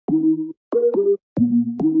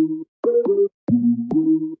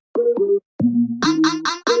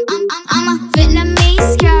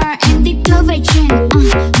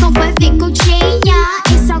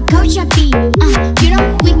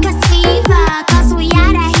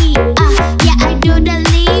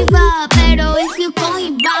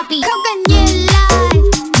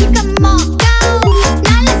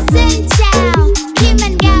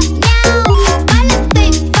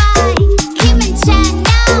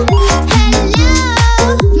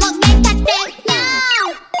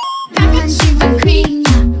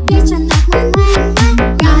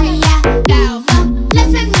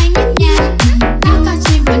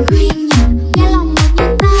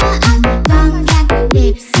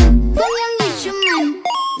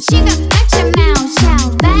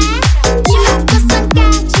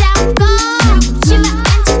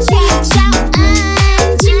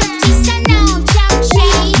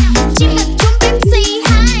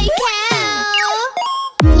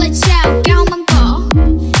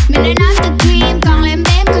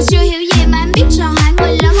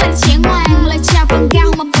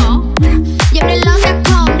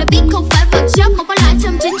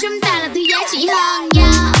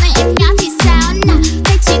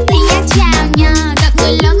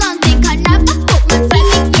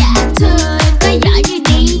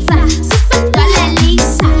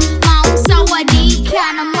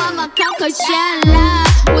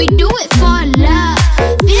We do it for love,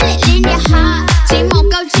 feel it in your heart. Chỉ một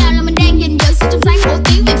câu chào là mình đang gìn giữ sự trong sáng của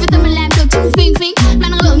tiếng Việt. Với tôi mình làm được chúng phiên phiến,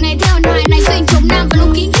 mang năng lượng này theo anh hoài này xuyên trùng năm và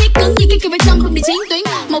luôn kiến thiết cứng như cái kim bên trong không bị chiến tuyến.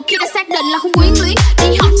 Một khi đã xác định là không quyến luyến,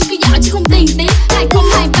 đi học chỉ có giỏi chứ không tiền tiếng.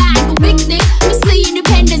 2023 anh cũng biết tiếng Missy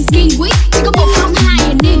Independent Skin Week, chỉ có 102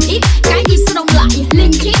 và niềm ít. Cái gì sao đông lại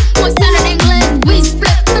liên khiết, ngôi sao đã đang lên We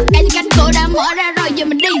split, tất cả những cánh cửa đã mở ra rồi giờ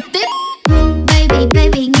mình đi tiếp. Baby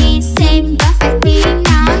baby nghe xem có phải tiếng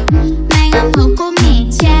nói mang âm hưởng của mẹ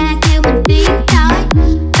cha theo mình tiếng.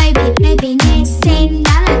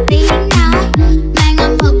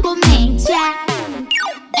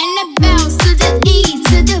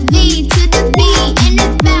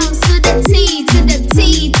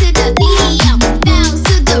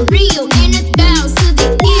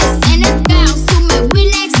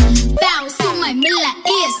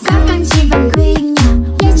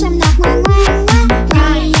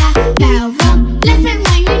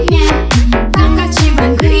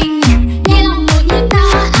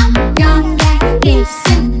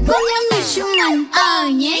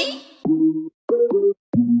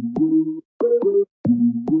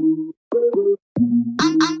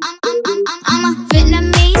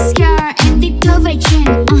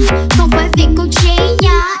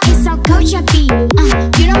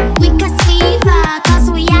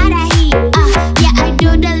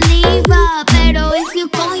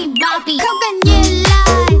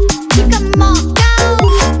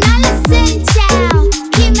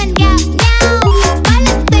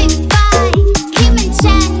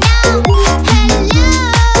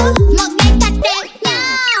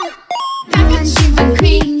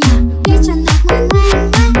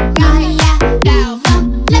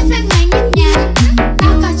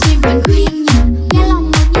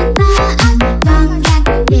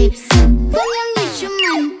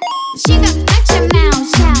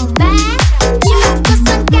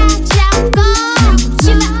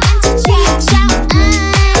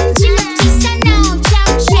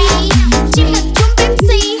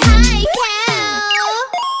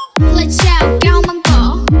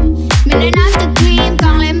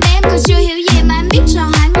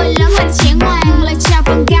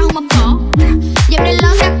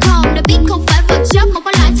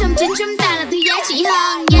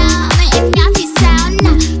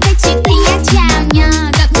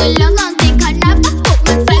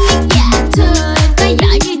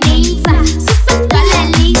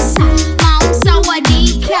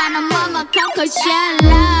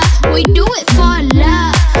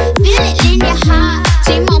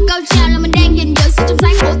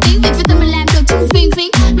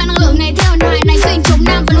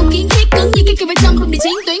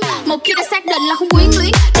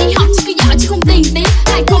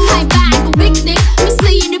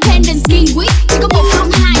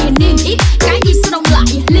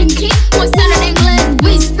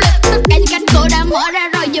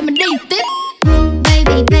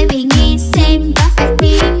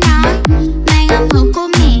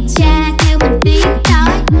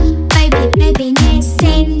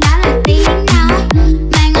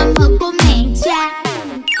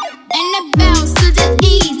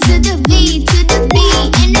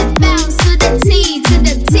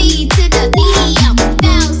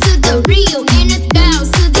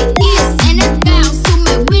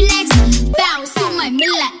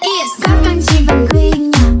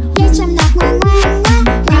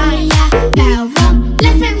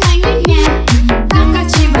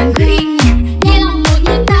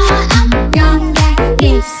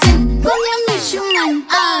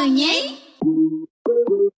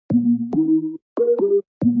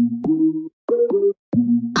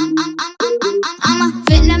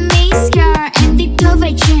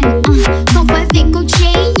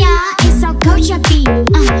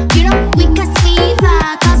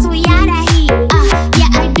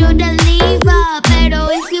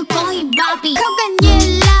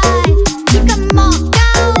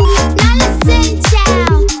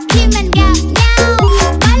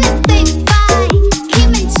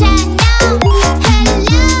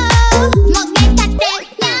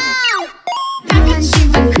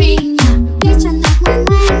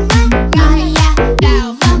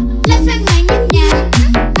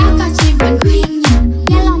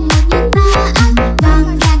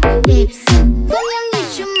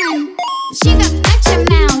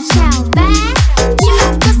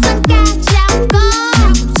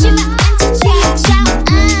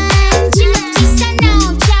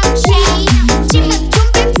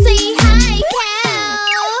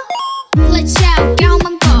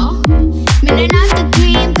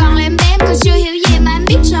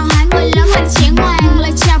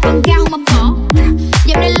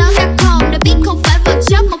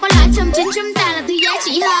 chớp một có lẽ trong chính chúng ta là thứ giá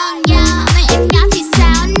trị hơn nha. Mấy em nhỏ thì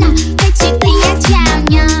sao nè, cái chuyện thì giá chào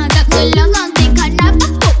nha. Gặp người lớn hơn thì khỏi nói, bắt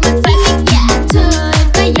buộc mình phải biết dạ thưa.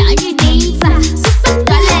 Có giỏi như đi và xuất sắc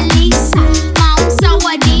gọi là Lisa, mong sâu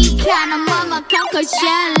qua đi khả năng mơ mà khóc khỏi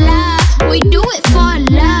trả lời. We do it for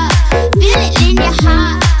love, feel it in your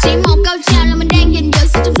heart. Chỉ một câu chào là mình đang gìn giữ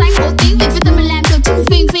sự trong sáng của tiếng Việt. Với tâm mình làm được chúng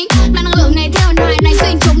phiên phiến, mang năng lượng này theo hình hài này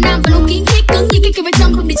xuyên trùng năm và luôn kiến thiết cứng như cái kia bên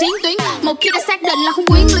trong không đi chiến tuyến. Một khi đã xác định là không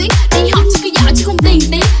quyến luyến, đi học chỉ có giỏi chứ không tiền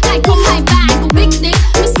tiếng. 2023 ai cũng biết tiếng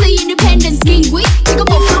Missy Independent Skin Week, chỉ có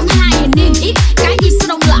 102 hình niên ít. Cái gì sao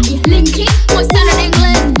đông lại liên khiết, ngôi sao đã đang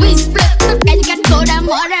lên We split, tất cả những cánh cửa đã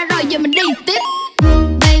mở ra rồi giờ mình đi tiếp.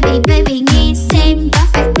 Baby baby nghe xem có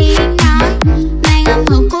phải tiếng nói mang âm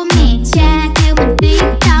hưởng của mẹ cha theo mình tiếng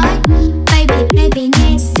nói. Baby baby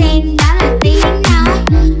nghe xem đó là tiếng nói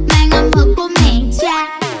mang âm hưởng của mẹ cha.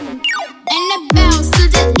 And it bounce to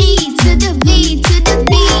the E to the V to the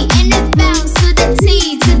B, and it bounce to the T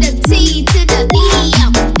to the T to the E.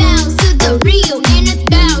 Bounce to the real, and it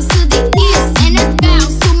bounce to the is, and it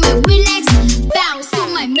bounce to my relax, bounce to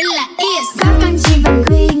my mình là is. Có con chim vành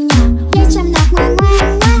khuyên nhỏ, nghe chăm đọc ngoan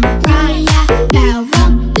ngoan quá. Rồi à, đào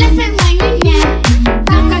vâng, lên phép ngoan như nhà.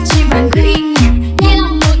 Có con chim vành khuyên nhỏ, nghe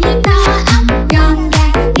lòng buồn như to ốc. Gọn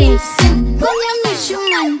gàng, đẹp xinh, cũng giống như chúng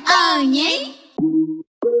mình, nhỉ.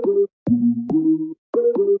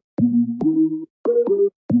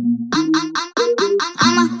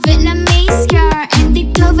 I'm a Vietnamese girl, em tiếp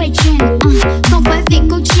thưa về trend. Không phải việc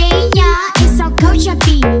cô chế nhá, it's our culture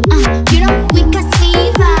beat. You know we got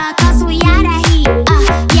fever, cause we are the heat.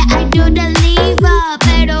 Yeah, I do deliver,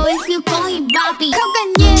 better if you call him Bobby. Không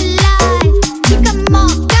cần nhiều lời, chỉ cần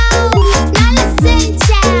một câu, nói là xin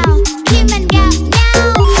chào. Khi mình gặp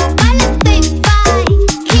nhau, quá là tuyệt vời.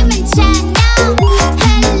 Khi mình chào nhau,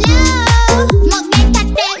 hello, một ngày thật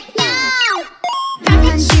đẹp nhau. Các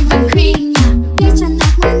con chim vành khuyên nhỏ, nghe chân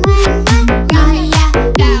thật ngoan ngoan quá. Rồi à,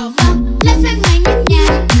 đào vâng, lên phép ngoan như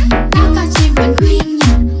nhà. Các con chim vành khuyên nhỏ,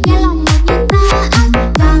 nghe lòng một như to ốc.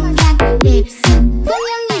 Gọn gàng, đẹp xinh, cũng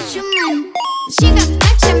giống như chúng mình. Chỉ gặp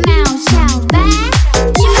bác cha màu chào bác,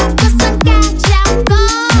 chỉ gặp cô sơn ca chào cô,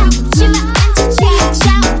 chỉ gặp anh chị chè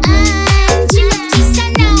chào anh, chỉ gặp chị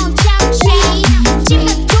Sano chào chị, chỉ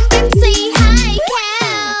gặp chúng Pepsi hai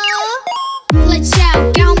khao. Lời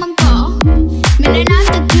chào cao mâm cổ, mình đã nói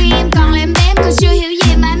từ khi em còn là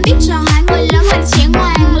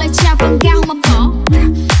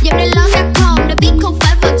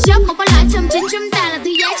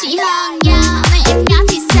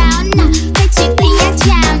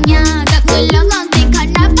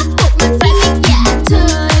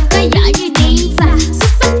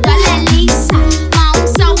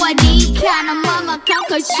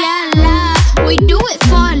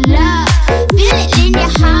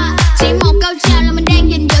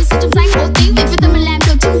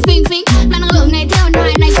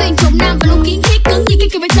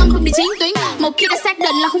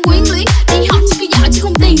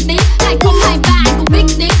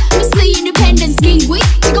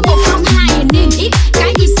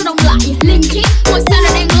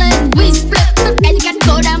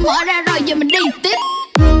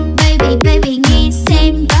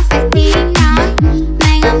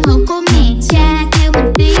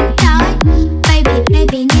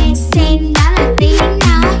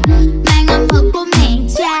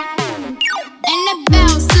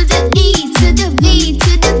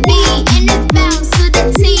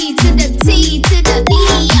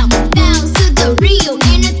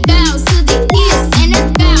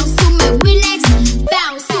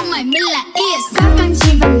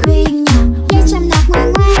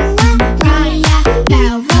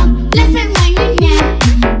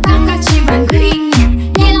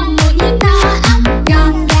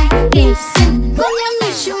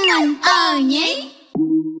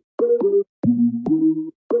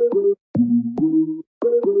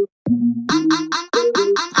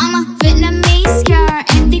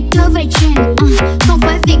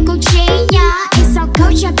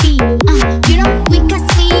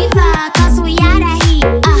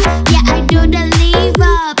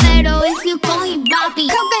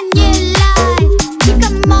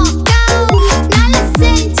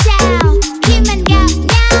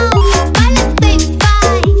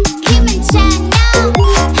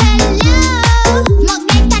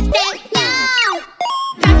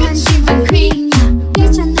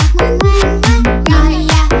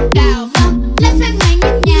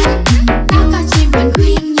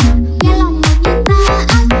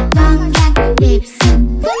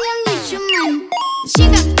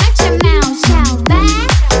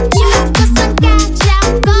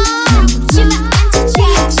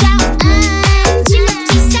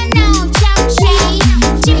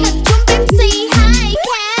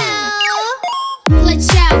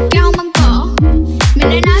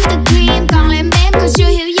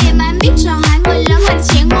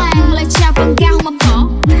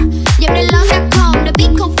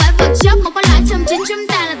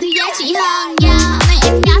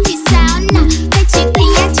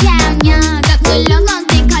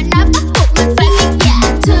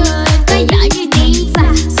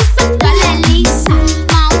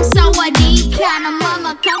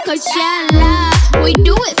Coachella. We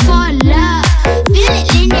do it for love, feel it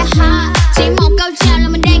in your heart. Chỉ một câu chào là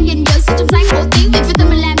mình đang gìn giữ sự trong sáng của tiếng Việt. Với tôi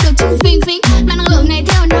mình làm được chúng phiên phiến, mang năng lượng này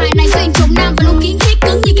theo hình hài này xuyên trùng nam và luôn kiến thiết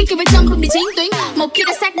cứng như cái kia bên trong không bị chiến tuyến. Một khi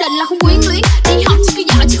đã xác định là không quyến luyến, đi học chỉ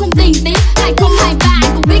có giỏi chứ không tiền tiếng. 2023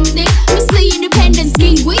 anh cũng biết tiếng Missy Independent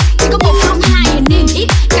Skin Week. Chỉ có 102 hình niên ít,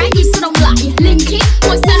 cái gì sao đông lại liên khiết.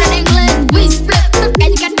 Ngôi sao đã đang lên, we split. Tất cả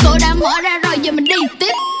những cánh cửa đã mở ra rồi, giờ mình đi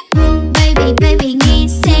tiếp. Baby, baby nghe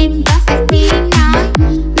xem có phải tiếng nói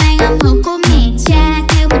mang âm hưởng của mẹ cha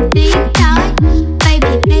theo mình tiếng nói.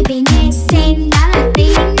 Baby, baby nghe xem đó là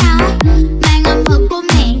tiếng nói mang âm hưởng của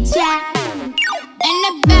mẹ cha. And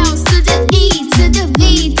it bounce to the E, to the V,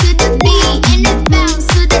 to the B. And it bounce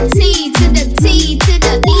to the T, to the T, to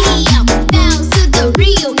the E. Bounce to the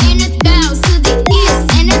real, and it bounce to the is.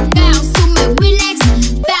 And it bounce to my relax,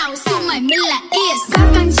 bounce to my mình là is. Có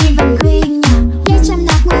con chim vành khuyên nhỏ, dây chăm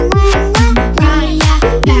đọc ngoan ngoan ngoãn. Rồi à,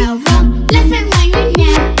 chào vâng, lên phép ngoài như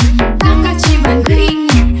nhà. Có con chim vành khuyên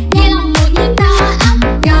nhỏ, nghe lòng buồn như to ốc.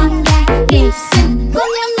 Gọn gàng, đẹp xinh,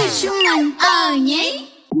 Cũng giống như chúng mình, nhỉ.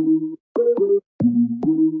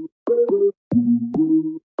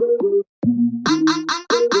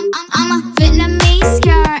 I'm a Vietnamese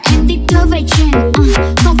girl, em tiếp thu về trend.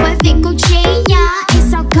 Không phải việc cô chế nhỏ,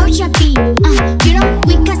 it's all culture beat. You know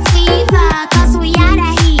we got fever, cause we are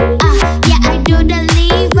the heat. Yeah, I do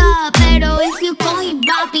deliver, better if you call him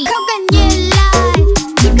Bobby. Không cần nhiều lời,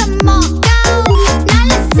 chỉ cần một câu, nói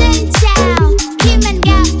là xin chào. Khi mình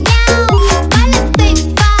gặp nhau, quá là tuyệt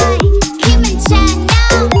vời. Khi mình chào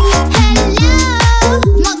nhau, hello,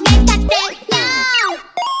 một ngày thật đẹp nhau.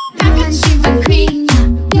 Có con chim vành khuyên nhỏ,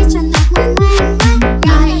 Nghe cho thật ngoan ngoan ngoãn.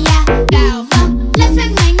 rồi à, chào vâng, lên phép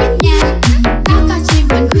ngoài như nhà. Có con chim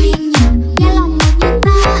vành khuyên nhỏ, Nghe lòng một như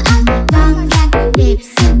to ốc. Gọn gàng, đẹp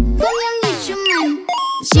xinh, cũng giống như chúng mình.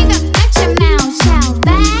 chỉ gặp bác cha màu chào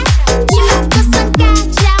bác. Chỉ một cô sơn ca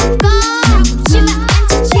chào cô. Chỉ một anh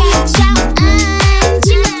chị chào chào anh.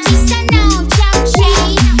 Chỉ một chị Sano chào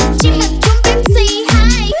chị. Chỉ một chúng Pepsi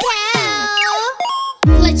hai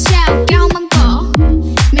khao. Lời chào cao mâm cổ,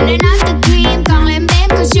 mình đã nói từ khi em còn là em bé, em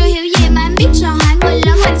còn chưa hiểu gì mà em biết rồi. Hỏi người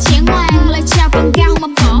lớn mình trẻ ngoan, lời chào còn cao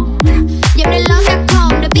mâm cổ. Giờ đây lớn đã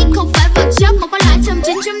khôn, đã biết không phải vật chất mà có lẽ trong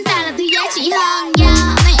chính chúng ta là thứ giá trị hơn nha.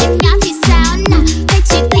 Mấy em nhỏ thì sao nè, các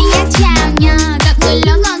chị thì giá chào nha. Gặp người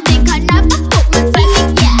lớn hơn thì khỏi nói, bắt buộc mình phải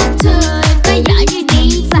biết dạ thưa. Em có giỏi như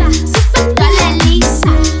đi và xuất sắc gọi là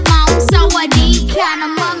Lisa. Mong sao qua đi khả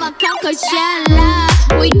năng mơ mà khóc Coachella.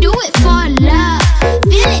 We do it for love,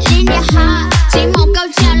 feel it in your heart.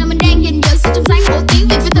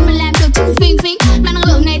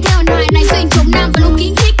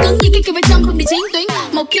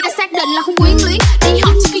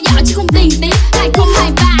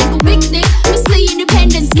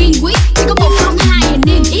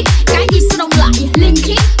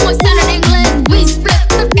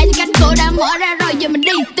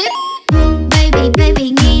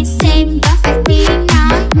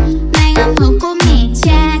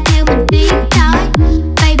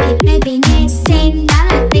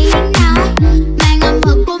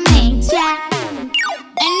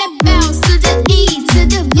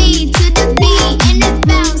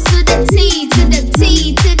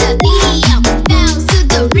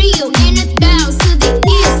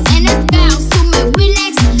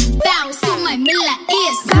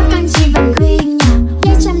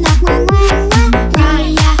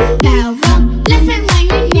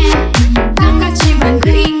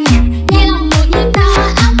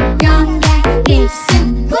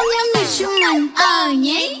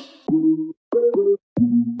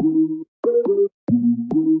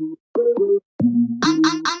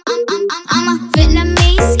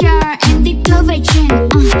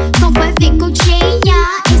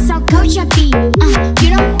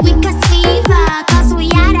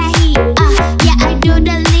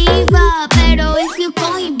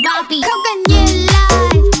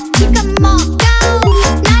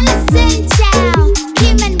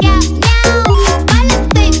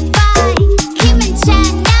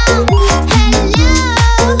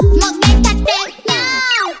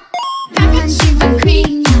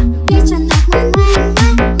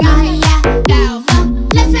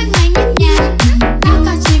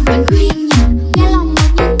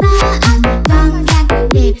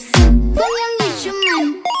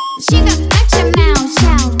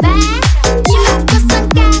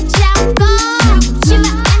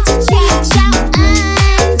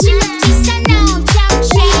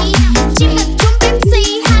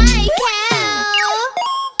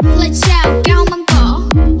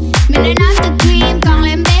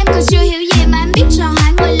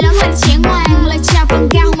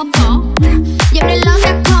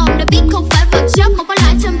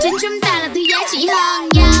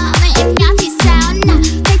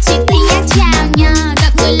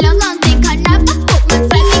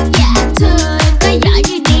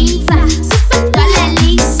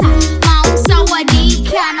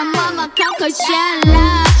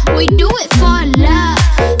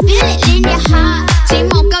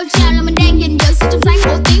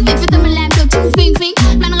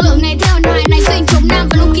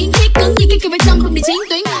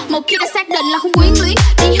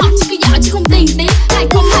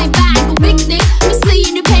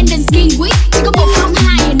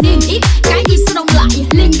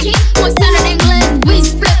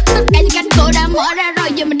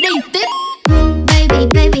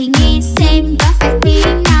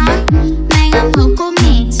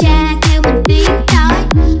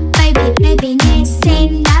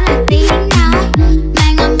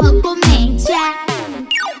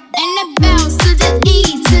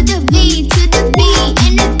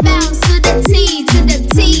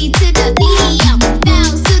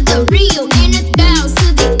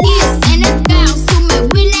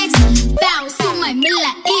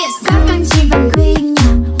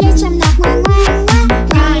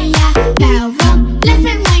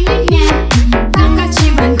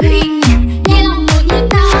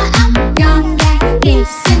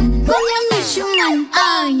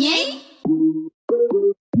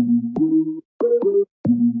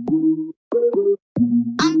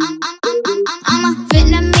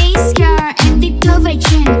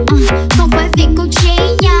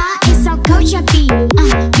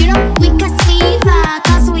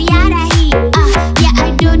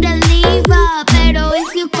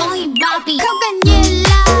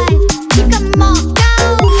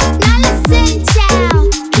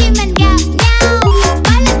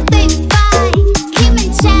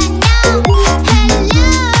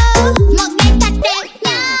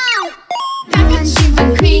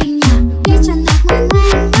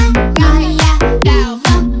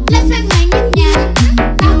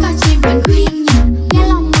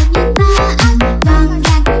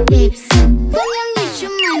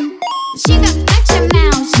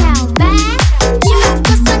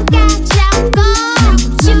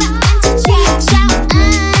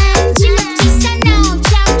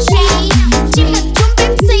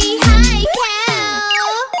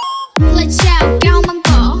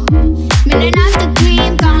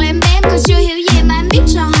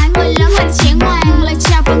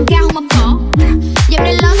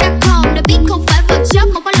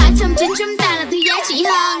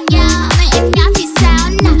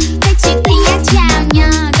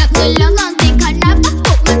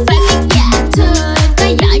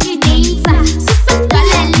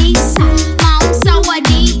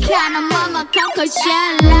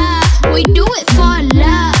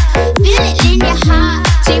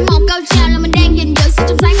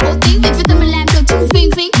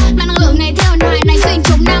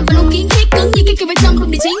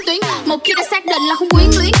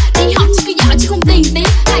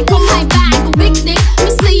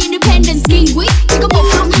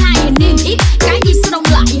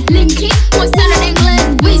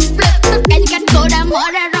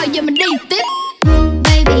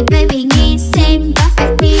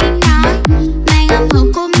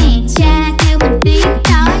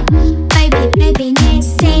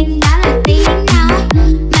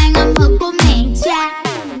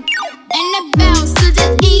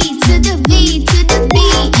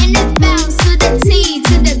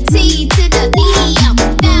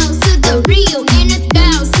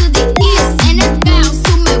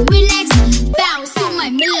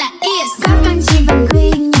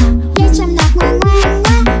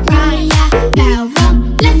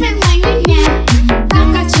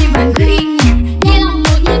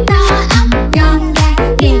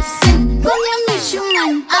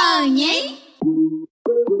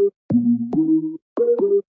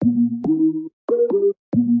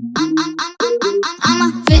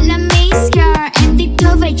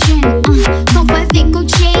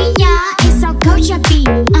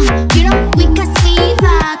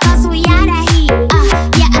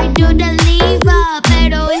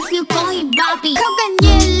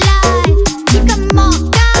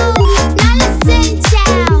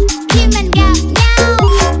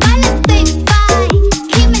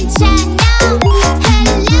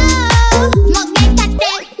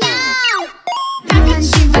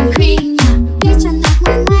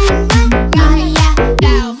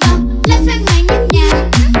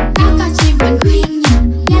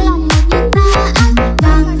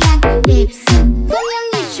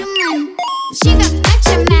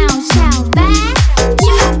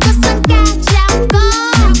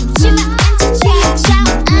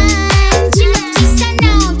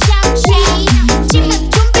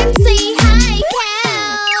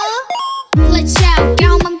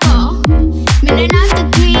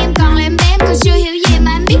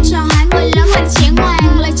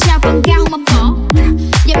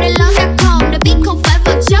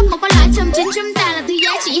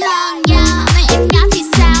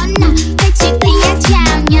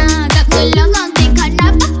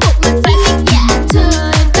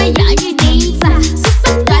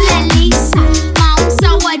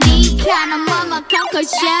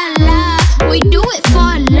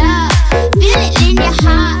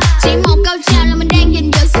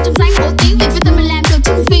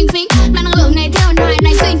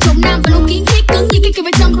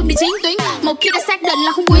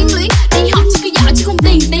 là không quyến luyến. Đi học chỉ có giỏi chứ không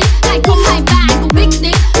tiền tiếng. 2023 cũng biết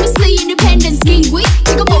tiếng. Missy Independent Skin Week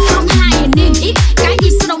chỉ có 102 niên ít. Cái gì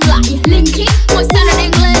sao đông lại liên khiết. Ngôi sao đã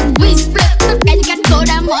đang lên We split. Tất cả những cánh cửa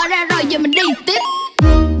đã mở ra rồi, giờ mình đi tiếp.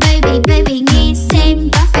 Baby baby nghe xem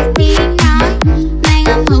có phải tiếng nói mang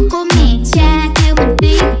âm hưởng của mẹ cha theo mình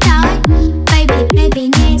tiến tới. Baby baby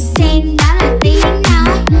nghe xem đó là tiếng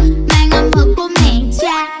nói mang âm hưởng của mẹ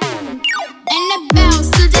cha. And it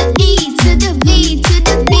bounce to the E, to the V, to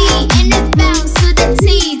the B. And it bounce to the T,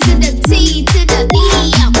 to the T, to the E.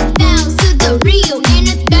 Bounce to the real, and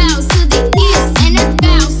it bounce to the is. And it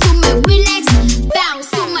bounce to my relax,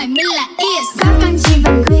 bounce to my Mila is. Có con chim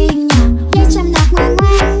vành khuyên nhỏ, nghe trong đọc ngoan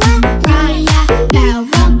ngoan quá. Rồi à, đào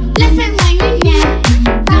vâng, lên phép ngoài ngôi nhà.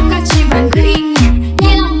 Có con chim vành khuyên nhỏ,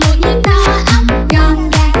 nghe lòng buồn như to ốc. Gọn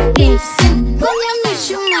gàng, đẹp xinh, cũng giống như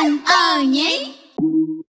chúng mình. Nhỉ?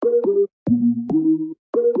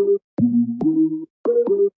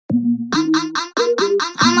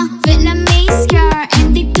 I'm a Vietnamese girl,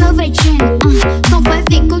 em đi thưa về trình. Không phải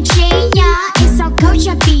việc cô chế nhá, em sao câu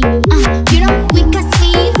cho bị. You know we got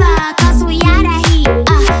fever, cause we are the heat.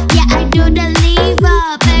 Yeah I do deliver,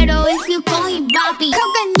 better if you call him Bobby.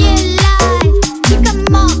 Không cần nhiều lời, chỉ cần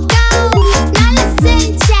một câu, nói là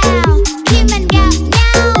xin chào. Khi mình gặp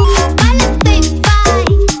nhau, quá là tuyệt vời.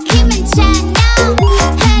 Khi mình chào nhau,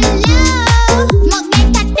 hello, một ngày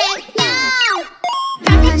thật đẹp nhau.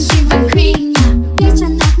 Có con chim vành khuyên nhỏ, nghe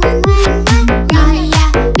chân thật ngoan ngoan quá. Rồi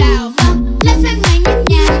à, đào vâng, lên phép ngoài ngôi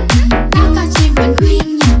nhà. Có con chim vành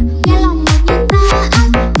khuyên nhỏ, nghe lòng một như to ốc.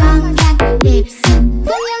 Gọn gàng, đẹp xinh,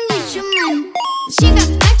 cũng giống như chúng mình. Chỉ gặp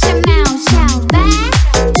bác cha màu chào bác,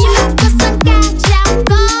 chỉ gặp cô sơn ca chào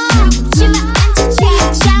cô, chỉ gặp anh chị chè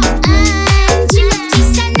chào anh, chỉ gặp chị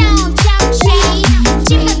Sano chào chị,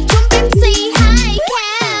 chỉ gặp chúng Pepsi hai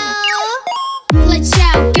khao. Lời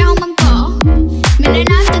chào cao mâm cổ. Mình đã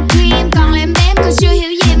nói từ khi em còn là em bé, em còn chưa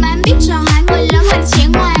hiểu gì mà em biết rồi hỏi người lớn mình trẻ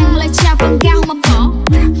ngoan. Lời chào còn cao mâm cổ.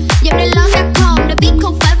 Dạo này lớn đã khôn, đã biết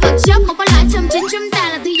không phải vật chất mà có lẽ trong chính chúng ta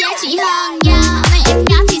là thứ giá trị hơn nha. Mà em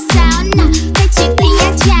nhỏ thì sao nè, cái chuyện thì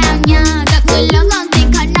giá chào nha. Gặp người lớn hơn thì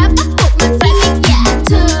khỏi nói bắt buộc mình phải biết dạ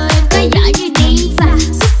thưa. Em có giỏi như đi và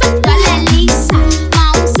xuất sắc gọi là Lisa.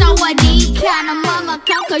 Mong sau qua đi khả nằm mơ mà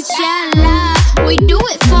khóc khỏi trả lời. We do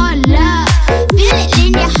it for love. Feel it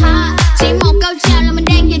in your heart. Chỉ một câu chào là mình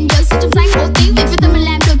đang gìn giữ sự trong sáng của tiếng Việt. Vì tụi mình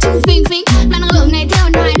làm được chung phiên phiến. Mang năng lượng này theo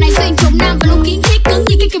anh hoài này xuyên trùng năm. Và luôn kiến thiết cứng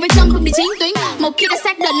như cái kim bên trong không bị chiến tuyến. Một khi đã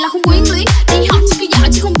xác định là không quyến luyến. Đi học chỉ có giỏi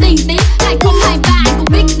chứ không tiền tiếng. 2023 cũng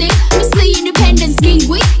biết tiếng. Missy Independent Skin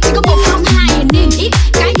Week chỉ có 102 niên ít.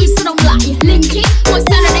 Cái gì sao đông lại liên khiết. Ngôi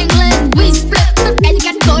sao đã đang lên We split. Tất cả những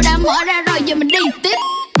cánh cửa đã mở ra rồi, giờ mình đi tiếp.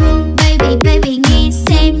 Baby baby nghe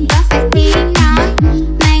xem có phải tiếng nói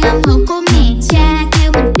mang âm hưởng của mẹ cha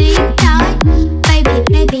theo mình tiến tới. Baby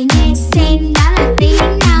baby nghe xem đó là tiếng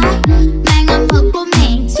nói mang âm hưởng của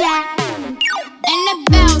mẹ cha. And it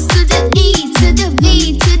bounce to the E, to the V,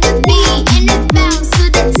 to the B.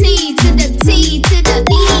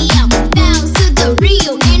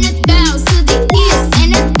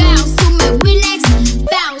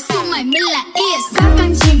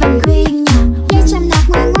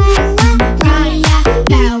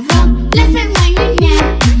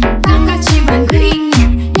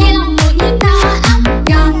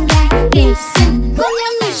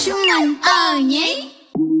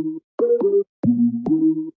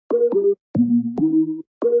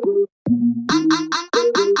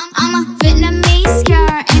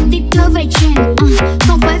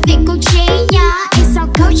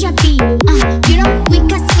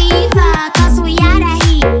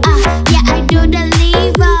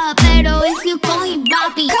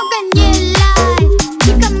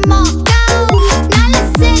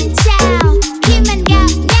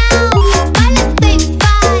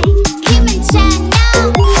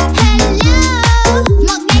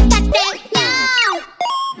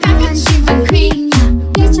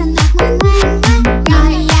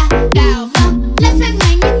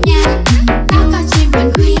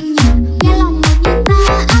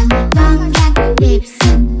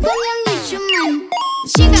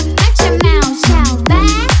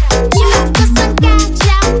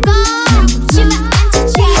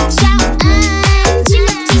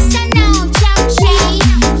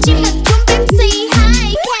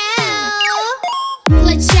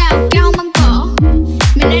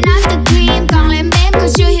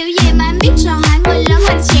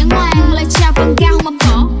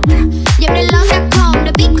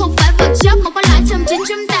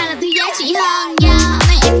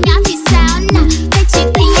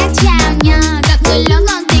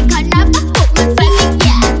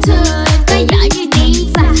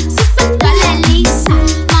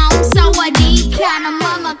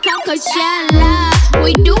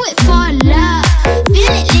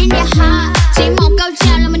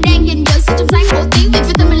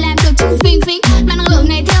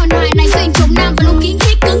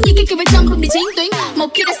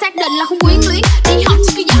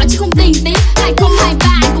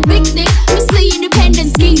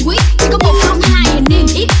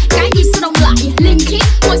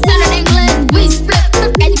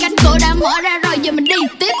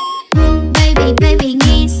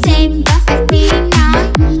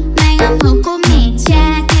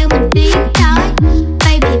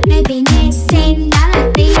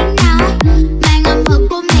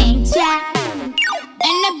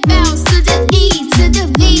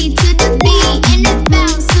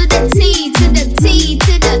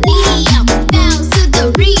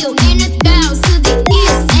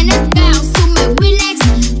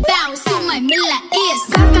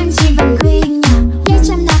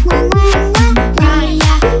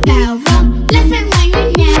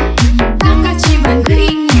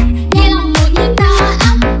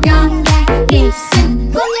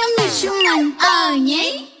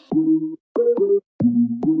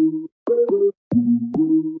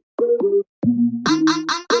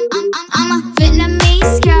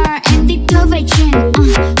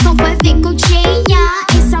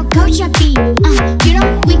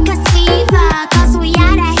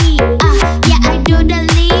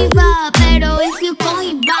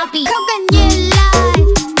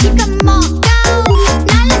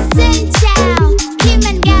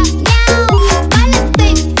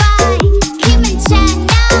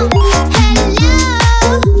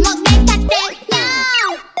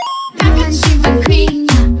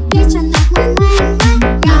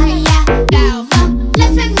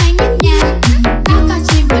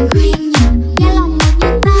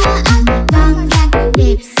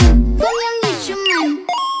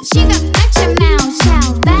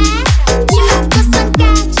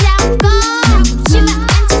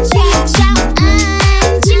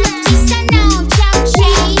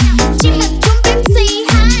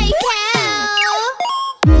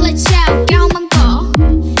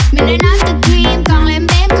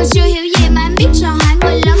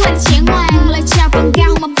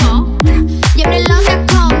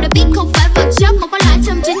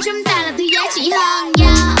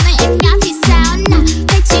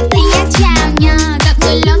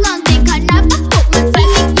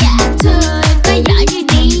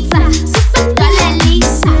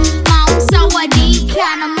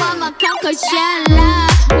 khao nằm mơ mà khóc câu trả lời.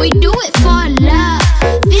 We do it for love,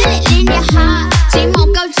 feel it in your heart. Chỉ một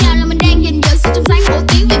câu chào là mình đang gìn giữ sự trong sáng của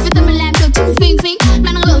tiếng Việt. Với tôi mình làm được chúng phiên phiến,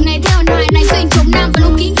 mang năng lượng này theo anh hoài này xuyên trùng năm và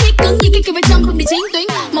luôn kiến thiết cứng như cái kia bên trong không đi chiến tuyến.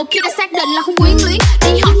 Một khi đã xác định là không quyến luyến,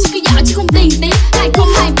 đi học chỉ có giỏi chứ không tiền tiếng.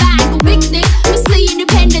 2023 anh cũng biết tiếng, Missy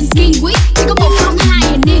Independent Skin Week. Chỉ có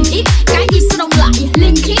 102 niên ít, cái gì sao đông lại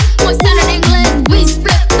liên khiết. Ngôi sao đã đang lên, we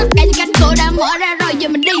split. Tất cả những cánh cửa đã mở ra rồi, giờ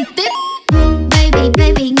mình đi tiếp. Baby,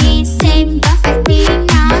 baby nghe xem có phải tiếng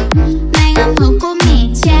nói mang âm hưởng của mẹ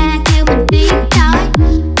cha theo mình tiếng nói.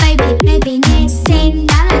 Baby, baby nghe xem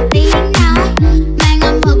đó là tiếng nói mang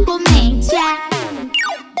âm hưởng của mẹ cha.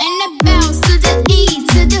 And it bounce to the E,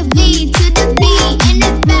 to the V, to the B. And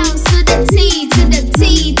it bounce to the T, to the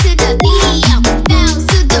T, to the E. Bounce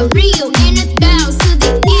to the real, and it bounce to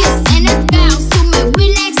the is. And it bounce to my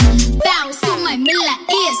relax, bounce to my Mila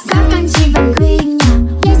is. Có con chim vành khuyên nhỏ,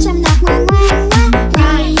 nghe trong đọc ngoan ngoan quá.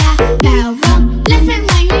 Rồi à, đào vâng, lên phép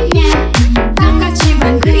ngoan như nhà. Có con chim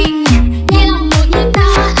vành khuyên nhỏ, nghe lòng buồn như to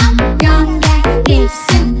ốc. Gọn gàng, đẹp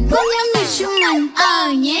xinh, cũng giống như chúng mình.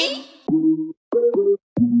 Nhỉ?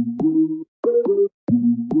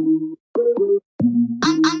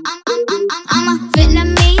 I'm a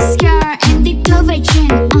Vietnamese girl, em đi thưa về trình.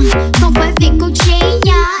 Không phải việc cô chế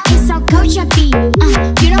nhỏ, em sao câu cho bị.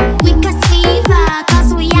 You know we got fever,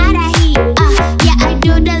 cause we are the heat. Yeah, I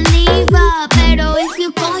do deliver, better if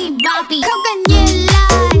you call him Bobby. Không cần nhiều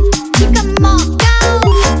lời, chỉ cần một câu,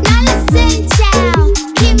 nói là xin chào.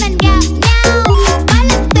 Khi mình gặp nhau, quá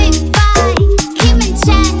là tuyệt vời. Khi mình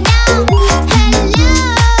chào nhau, hello,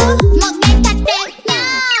 một ngày thật đẹp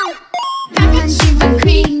nhau. Có con chim vành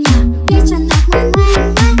khuyên nhỏ, nghe chân thật ngoan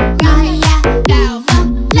ngoan quá. Rồi à, đào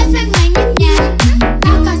vâng, lên phép ngoan như nhà.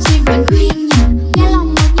 Có con chim vành khuyên nhỏ, nghe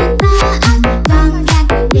lòng một như to ốc. Gọn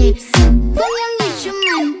gàng, đẹp xinh, cũng giống như chúng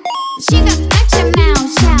mình. Chỉ gặp bác cha màu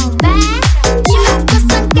chào bác, chỉ gặp cô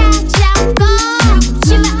sơn ca chào cô,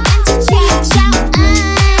 chỉ gặp anh chị chàng chào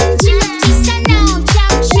anh, chỉ gặp chị Sano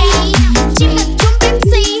chào chị, chỉ gặp chúng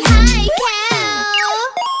Pepsi hai khao.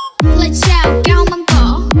 Lời chào cao mâm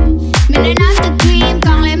cổ, Mình đã nói từ khi em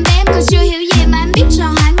còn là em bé, em còn chưa hiểu gì mà em biết rồi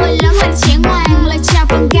hỏi người lớn mình trẻ ngoan. lời chào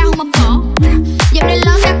còn cao mâm cổ. Dạo này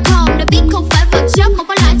lớn đã khôn, đã biết không phải vật chất mà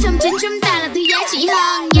có lẽ trong chính chúng ta là thứ giá trị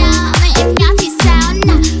hơn nha. Mà em nhỏ thì sao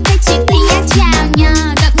nè, các chị thì giá chào nha.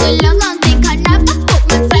 Gặp người lớn hơn thì khỏi nói bắt buộc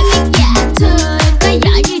mình phải biết dạ thưa. Em có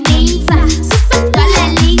giỏi như đi và xuất sắc gọi là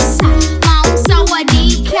Lisa. Mong sao qua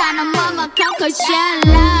đi khao nằm mơ mà khóc câu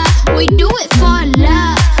trả lời. We do it for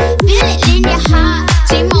love, feel it in your heart.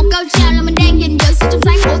 Chỉ một câu chào là mình đang gìn giữ sự trong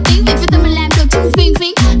sáng của tiếng Việt. Với tôi mình làm được chúng phiên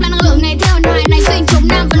phiến, mang năng lượng này theo anh hoài này xuyên trùng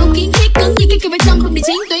năm và luôn kiến thiết cứng như cái kia bên trong không đi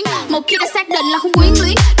chiến tuyến. Một khi đã xác định là không quyến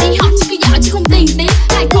luyến, đi học chỉ có giỏi chứ không tiền tiếng.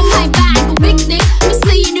 2023 anh cũng biết tiếng,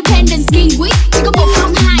 Missy Independent Skin Week. Chỉ có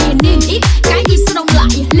 102 niên ít, cái gì sao đông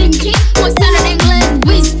lại liên khiết. Ngôi sao đã đang lên,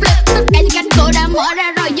 we split. Tất cả những cánh cửa đã mở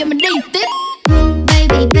ra rồi, giờ mình đi tiếp.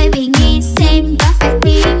 Baby, baby nghe xem có phải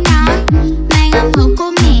tiếng nói mang âm hưởng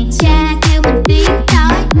của mẹ cha theo mình tiếng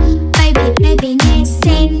nói. Baby,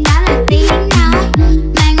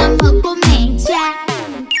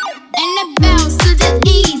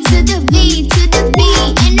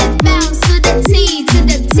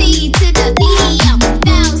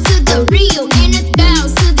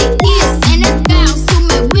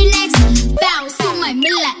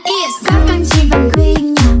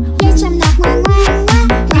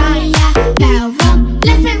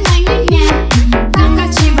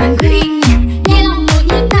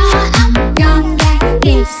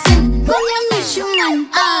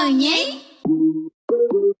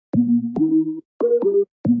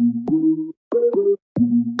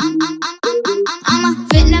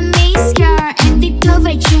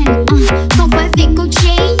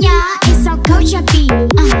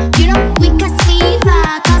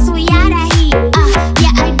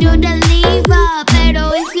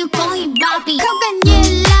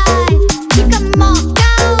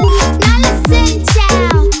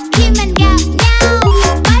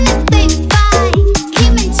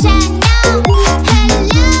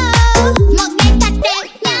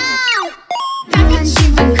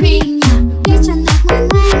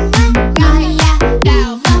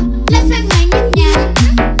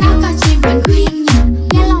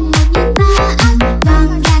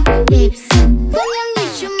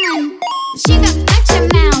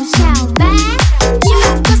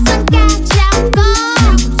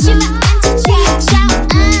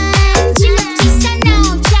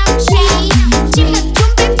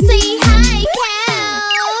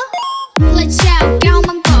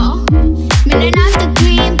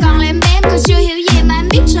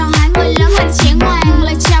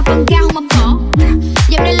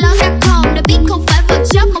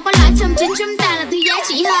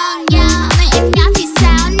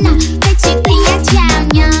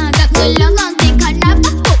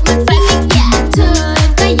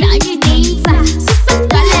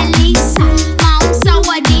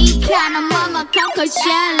 câu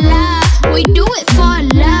trả lời. We do it for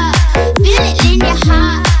love, feel it in your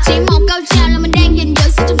heart. Chỉ một câu chào là mình đang gìn giữ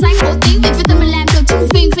sự trong sáng của tiếng Việt. Với tôi mình làm được chứ không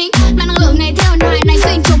phiên phiến. Mang năng lượng này theo hình hài này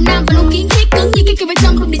xuyên trùng nam và luôn kiến thiết cứng như cái kia bên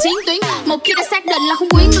trong không đi chiến tuyến. Một khi đã xác định là không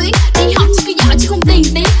quyến luyến, đi học chỉ có giỏi chứ không tiền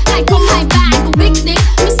tiếng. 2023 anh cũng biết tiếng.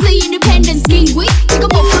 Missy independent skin week. Chỉ có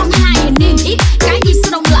 102 niên ít. Cái gì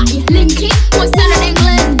sao đông lại liên khiết. Ngôi sao đã đang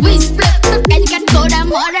lên we split. Tất cả những cánh cửa đã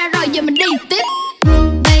mở ra rồi giờ mình đi tiếp.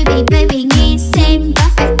 Baby baby nghe xem có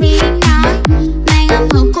phải tiếng nói mang âm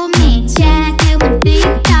hưởng của mẹ cha theo mình tiếng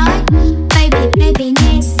nói. Baby baby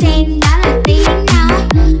nghe xem đó là tiếng nói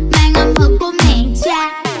mang âm hưởng của mẹ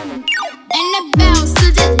cha. And it bounce to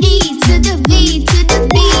the E, to the V, to the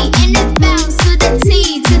B. And it bounce to the T,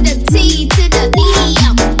 to the T, to the E.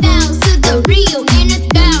 Bounce to the real, and it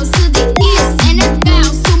bounce to the is. And it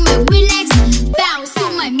bounce to my relax, bounce to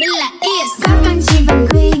my mình là is. Có con chim vành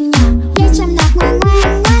khuyên nhỏ, nghe chăm đọc ngoan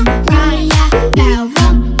ngoan ngoãn. Rồi à, đào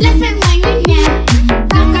vâng, lên phép ngoan như nhà.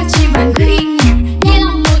 Có con chim vành khuyên nhỏ, nghe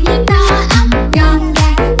lòng buồn như to ốc. Gọn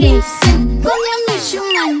gàng, đẹp xinh, cũng giống như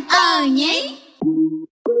chúng mình. Nhỉ?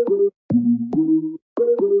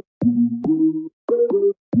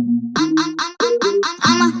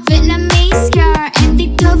 I'm a Vietnamese girl, em tiếp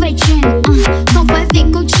thưa về trình. Không phải việc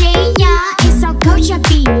cô chế nhỏ, em sao câu cho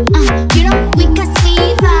bị. You know we got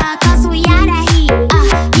fever, cause we are the heat.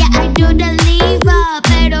 Yeah, I do deliver,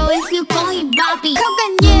 better if you call him Bobby. Không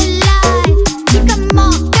cần nhiều lời, chỉ cần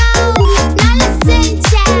một câu, nói là xin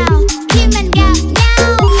chào. Khi mình gặp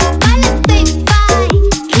nhau, quá là tuyệt vời.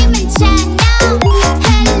 Khi mình chào nhau,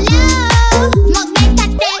 hello, một ngày thật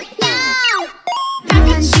đẹp nhau. Có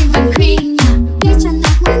con chim vành khuyên nhỏ, nghe chân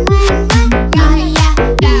thật ngoan ngoan ngoãn. Rồi à,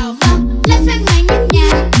 đào vâng, lên phép ngoan như nhà.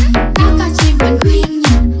 Có con chim vành khuyên nhỏ,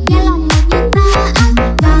 nghe lòng một như to ốc.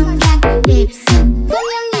 Gọn gàng, đẹp xinh, cũng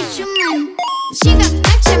giống như chúng mình. Chỉ gặp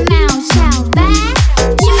bác cha màu chào bác,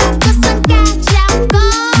 chỉ gặp cô sơn ca chào cô,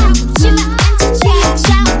 chỉ gặp anh chị chào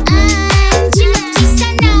chào anh, chỉ gặp chị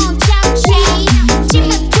Sano chào chị, chỉ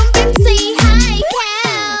gặp chúng Pepsi hai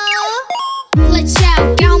khao. Lời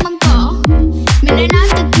chào cao mâm cổ. Mình đã nói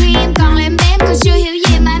từ khi em còn là em bé, em còn chưa hiểu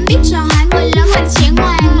gì mà em biết rồi. Hỏi người lớn mình trẻ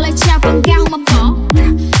ngoan, lời chào còn cao mâm cổ.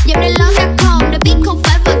 Dạo này lớn đã khôn, đã biết không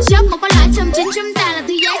phải vật chất mà có lẽ trong chính chúng ta là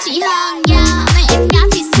thứ giá trị hơn nha. Mấy em nhỏ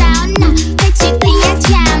thì sao nè, các chị thì giá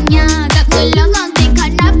chào nha. Gặp người lớn hơn thì khỏi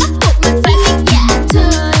nói bắt buộc mình phải biết dạ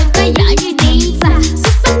thưa. Có giỏi như đi và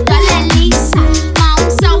xuất sắc gọi là Lisa. Mong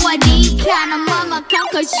sao qua đi khả năng mơ mà khóc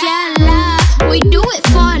câu trả lời. We do it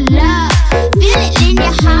for love, feel it in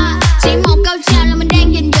your heart. Chỉ một câu chào là mình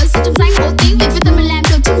đang gìn giữ sự trong sáng của tiếng Việt. Với tôi mình làm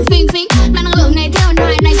được chứ không phiên phiến. Mang năng lượng này theo hình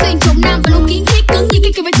hài này xuyên trùng nam và luôn kiến thiết cứng như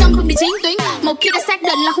cái kia bên trong không đi chiến tuyến. Một khi đã xác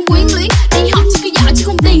định là không quyến luyến, đi học chỉ có giỏi chứ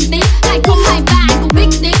không tiền tiếng. 2023 anh cũng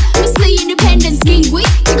biết tiếng. Missy independent skin week.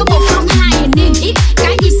 Chỉ có 102 niên ít.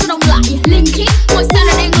 Cái gì sao đông lại liên khiết. Ngôi sao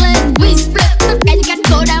đã đang lên we split. Tất cả những cánh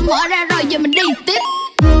cửa đã mở ra rồi giờ mình đi tiếp.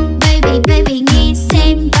 Baby baby nghe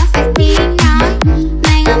xem có phải tiếng nói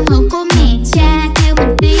mang âm hưởng của mẹ cha theo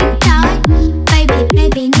mình tiếng nói. Baby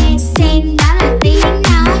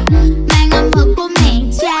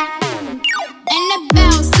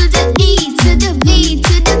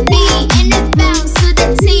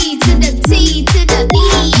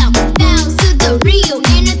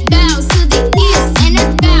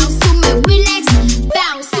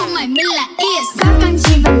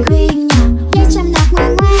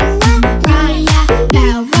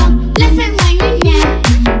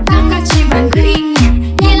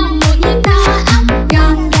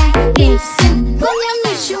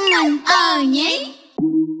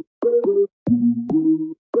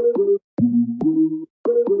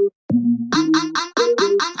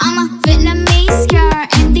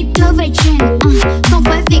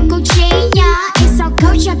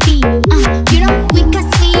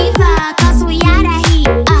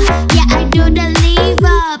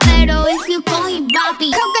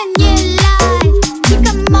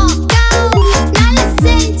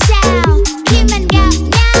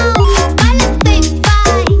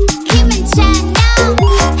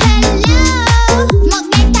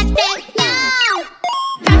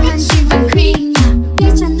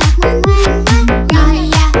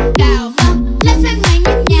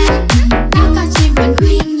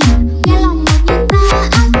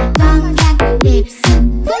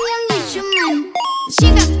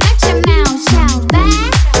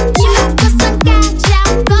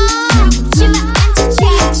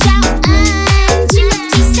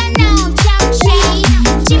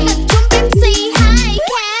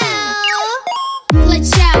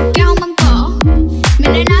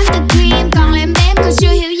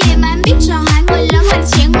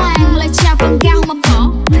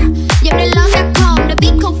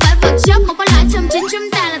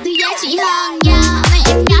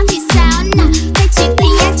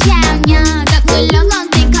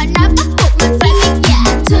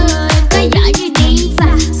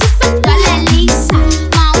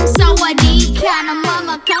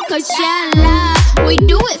khởi trả lời. We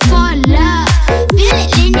do it for love, feel it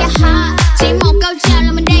in your heart. Chỉ một câu chào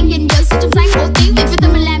là mình đang gìn giữ sự trong sáng của tiếng Việt. Vì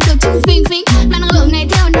tụi mình làm được chúng phiên phiến, mang năng lượng này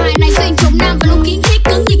theo anh hoài này xuyên trùng năm và luôn kiến thiết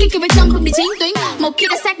cứng như cái kim bên trong không bị chiến tuyến. Một khi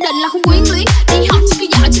đã xác định là không quyến luyến, đi học chỉ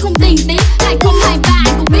có giỏi chứ không tiền tiếng. 2023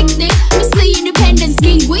 anh cũng biết tiếng Missy Independent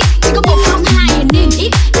Skin Week, chỉ có 102 hình niên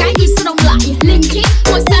ít. Cái gì sao đông lại liên khiết,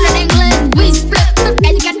 ngôi sao đã đang lên We split, tất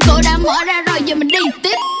cả những cánh cửa đã mở ra rồi giờ mình đi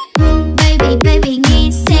tiếp. Baby, baby nghe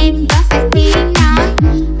xem có phải tiếng nói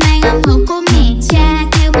mang âm hưởng của mẹ cha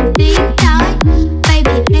theo mình tiến tới.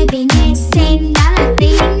 Baby, baby nghe xem đó là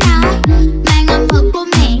tiếng nói mang âm hưởng của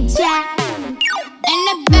mẹ cha. And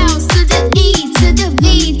it bounce to the E, to the V,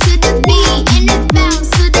 to the B. And it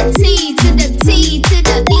bounce to the T, to the T, to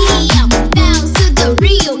the E. Bounce to the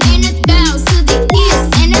real, and it bounce to the is.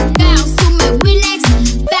 And it bounce to my relax,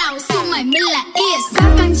 bounce to my mình là is. Có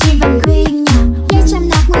con chim vành khuyên nhỏ, nghe chăm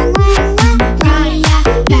đọc ngoan ngoan ngoãn. Rồi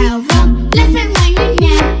đào vâng, lên phim ngoài như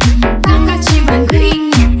nhà. Có con chim vành khuyên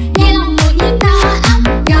nhỏ, nghe lòng một như to ốc.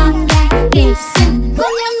 Gọn gàng, đẹp xinh,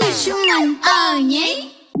 Cũng giống như chúng mình, nhỉ.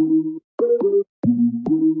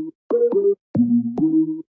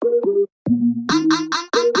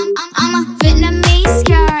 I'm a Vietnamese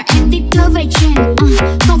girl, em tiếp thưa về trình.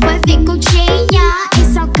 Không phải việc cô chế nhá, em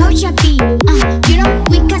sao câu cho beat. You know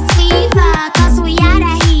we got fever, cause we are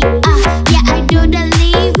the heat. Yeah, I do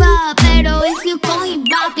deliver, better if you call him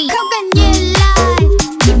Bobby. Không cần nhiều lời,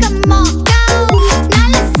 chỉ cần một câu, nói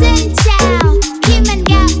là xin chào. Khi mình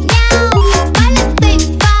gặp nhau, quá là tuyệt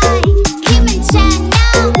vời. Khi mình chào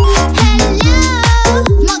nhau, hello,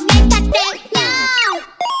 một ngày thật đẹp nhau.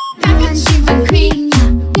 Có con chim vành khuyên nhỏ,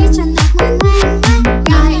 nghe chân thật ngoan ngoan ngoãn.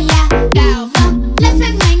 Rồi đào vâng, lên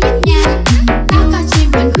phim ngoài như nhà. Có con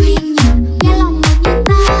chim vành khuyên nhỏ, nghe lòng một như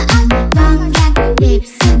to ốc. Gọn gàng, đẹp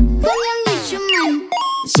xinh, Cũng giống như chúng mình.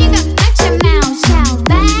 chỉ gặp bác chào màu chào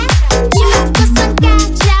bác. Chỉ mặc cô sơn ca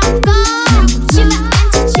chào cô. Chỉ mặc anh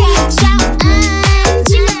chào chào chào anh.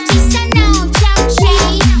 Chỉ mặc chị sao nào chào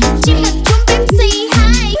chị. Chỉ mặc chúng Pepsi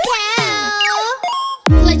hai khao.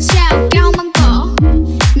 Lời chào cao mâm cổ,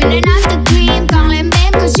 Mình đã nói từ khi em còn là em bé,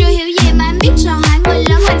 em còn chưa hiểu gì mà em biết rồi. Hỏi người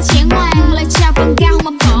lớn mình trẻ ngoan. lời chào còn cao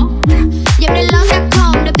mâm cổ. Dạo này lớn đã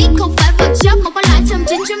khôn, đã biết không phải vật chất. Một có lẽ trong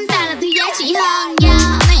chính chúng ta là thứ giá trị hơn nha.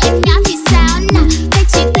 Mấy em nhỏ thì sao nè, các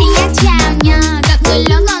chị thì giá chào nha. Gặp người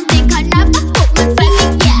lớn hơn thì khỏi nói, bắt buộc mình phải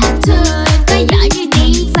biết dạ thưa. Em có giỏi như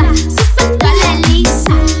đi và xuất sắc gọi là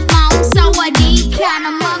Lisa. Mong sao qua đi khả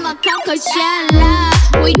nằm mơ mà khóc khởi trả lời.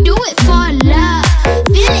 We do it for love,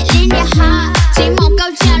 feel it in your heart. Chỉ một câu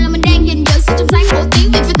chào là mình đang gìn giữ sự trong sáng của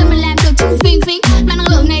tiếng Việt. Vì tụi mình làm được chúng phiên phiến, mang năng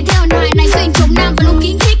lượng này theo anh hoài này xuyên trùng năm và luôn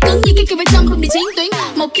kiến thiết cứng như cái kim bên trong không bị chiến tuyến.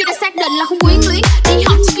 Một khi đã xác định là không quyến luyến, đi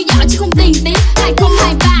học chỉ có giỏi chứ không tiền tiếng.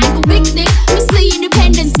 2023 anh cũng biết tiếng Missy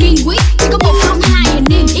Independent Skin Week, chỉ có 102 hình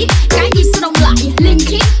niên ít. Cái gì sao đông lại liên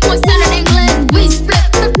khiết, ngôi sao đã đang lên We split,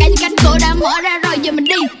 tất cả những cánh cửa đã mở ra rồi giờ mình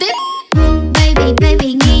đi tiếp. Baby,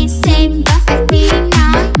 baby nghe xem có phải tiếng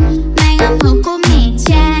nói mang âm hưởng của mẹ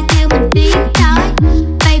cha theo mình tiến tới.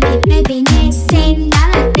 Baby, baby nghe xem đó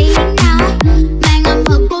là tiếng nói mang âm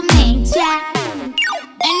hưởng của mẹ cha.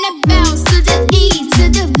 And it bounce to the E, to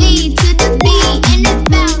the V, to the B. And it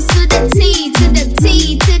bounce to the T, to the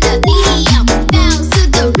T, to the E. Bounce to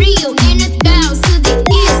the real, and it bounce to the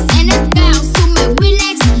is. And it bounce to my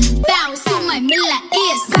relax, bounce to my mình là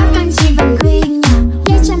is. Có con chim vành khuyên nhỏ,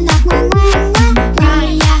 nghe chăm đọc ngoan ngoan ngoãn.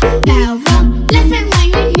 Rồi đào vâng, lên phim ngoài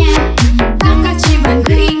như nhà. Có con chim vành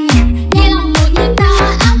khuyên nhỏ, nghe lòng một như to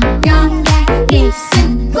ốc. Gọn gàng, đẹp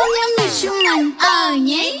xinh, Cũng giống như chúng mình,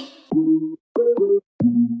 nhỉ.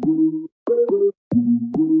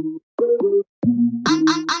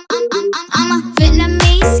 I'm a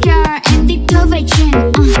Vietnamese girl, em tiếp thưa về trình.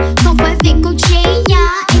 Không phải việc cô chế nhá,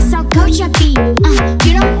 em sao câu cho beat.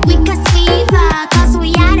 You know we got fever, cause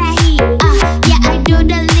we are the heat. Yeah, I do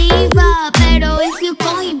deliver, better if you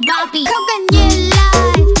call him Bobby. Không cần nhiều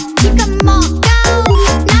lời, chỉ cần một câu,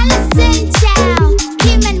 nói là xin chào.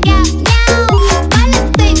 Khi mình gặp nhau, quá là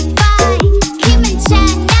tuyệt vời. Khi mình chào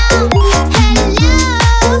nhau,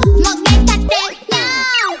 hello, một ngày thật đẹp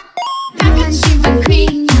nhau. Có con chim vành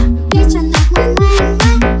khuyên nhỏ, nghe chân thật ngoan ngoan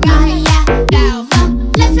ngoãn. Rồi đào vâng,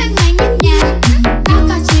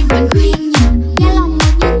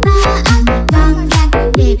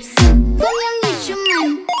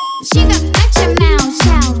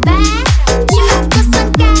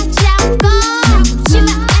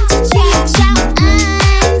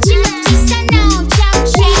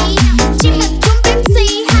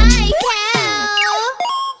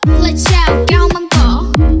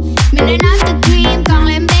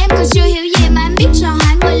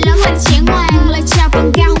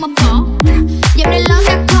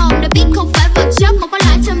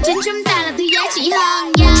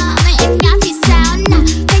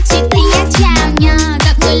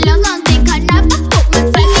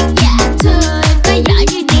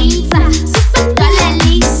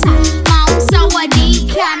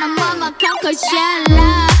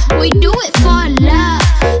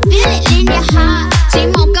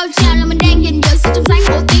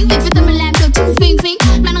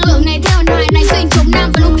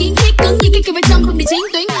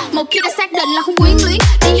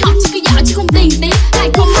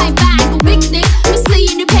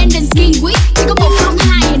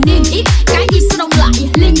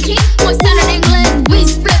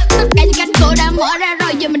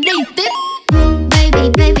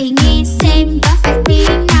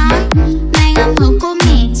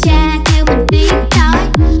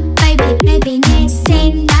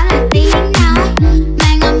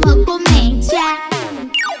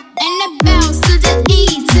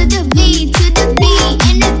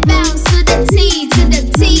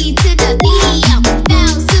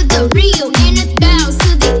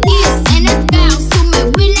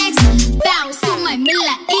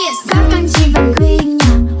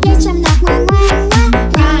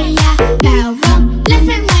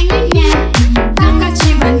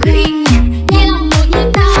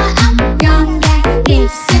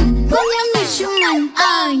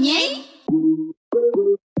 nhé.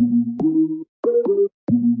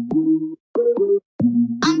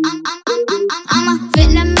 I'm a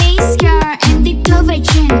Vietnamese girl, em thích thưa về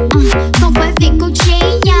trình. Không phải việc cô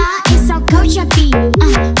chế nhá, em sao câu cho bị.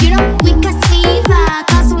 You know we can see và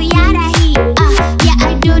cause we are the heat. Yeah,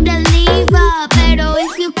 I do deliver, better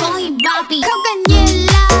if you call him Bobby. Không cần nhiều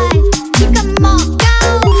lời, chỉ cần một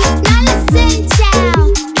câu, nói là xin chào.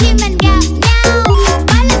 Khi mình gặp nhau,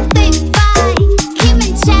 quá là tuyệt vời. Khi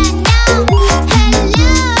mình chào nhau,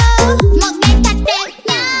 hello, một ngày thật đẹp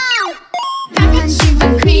nhau. Các anh chim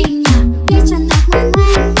Vành Khuyên Nhỏ, Nghe chân thật ngoan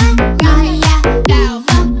ngoãn, gọi là đào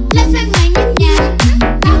vâng lên phép ngày nhịp nhàng.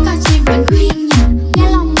 Các con chim Vành Khuyên Nhỏ,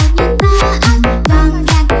 nghe lòng một như ta vâng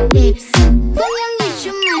vang đẹp xinh, cũng giống như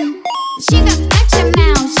chúng mình. chỉ gặp bác chào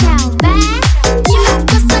màu chào bác, Chỉ mặc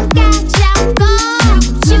cô sơn ca chào cô,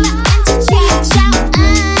 chỉ mặc anh chào chào chào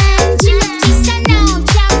anh, chỉ mặc chị sao nào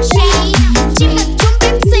chào chị, chỉ mặc chúng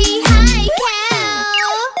Pepsi hai khao.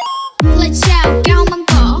 Lời chào cao mâm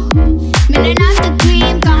cổ, mình đã nói từ khi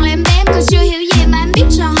em còn là em bé, em còn chưa hiểu gì mà em biết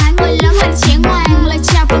rồi hỏi người lớn mình trẻ ngoan. Lời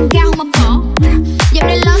chào còn cao mâm cổ, dạo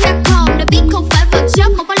này lớn đã khôn đã biết không phải vật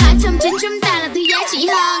chất mà có lẽ trong chính chúng ta là thứ giá trị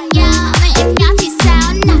hơn nha. Mấy em nhỏ thì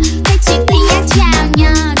sao nè, các chị thì giá chào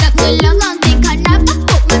nha. Gặp người lớn hơn thì khỏi nói bắt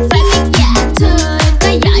buộc mình phải biết dạ thưa. Em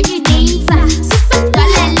có giỏi như đi và xuất sắc gọi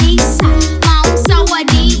là Lisa, mong sau qua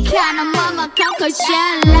đi khả nằm mơ mà khóc khỏi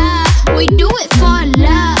trả lời. We do it for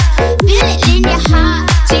love, feel it in your heart.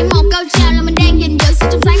 Chỉ một câu chào là mình đang gìn giữ sự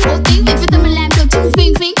trong sáng của tiếng Việt. Với tôi mình làm được chúng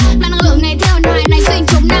phiên phiến, mang năng lượng này theo anh hoài này xuyên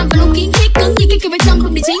trùng năm và luôn kiến thiết cứng như cái kim bên trong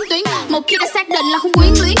không bị chiến tuyến. Một khi đã xác định là không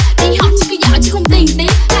quyến luyến, đi học chỉ có giỏi chứ không tiền tiếng.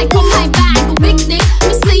 2023 anh cũng biết tiếng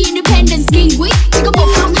Missy Independent Skin Week, chỉ có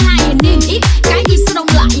 102 và niên ít. Cái gì sao đông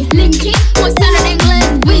lại liên khiết, ngôi sao đã đang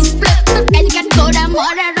lên We split, tất cả những cánh cửa đã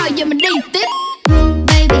mở ra rồi giờ mình đi tiếp.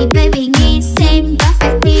 Baby baby nghe xem có phải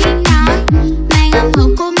tiếng nói, mang âm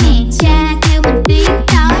hưởng của mẹ cha theo mình tiến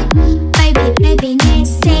tới. Baby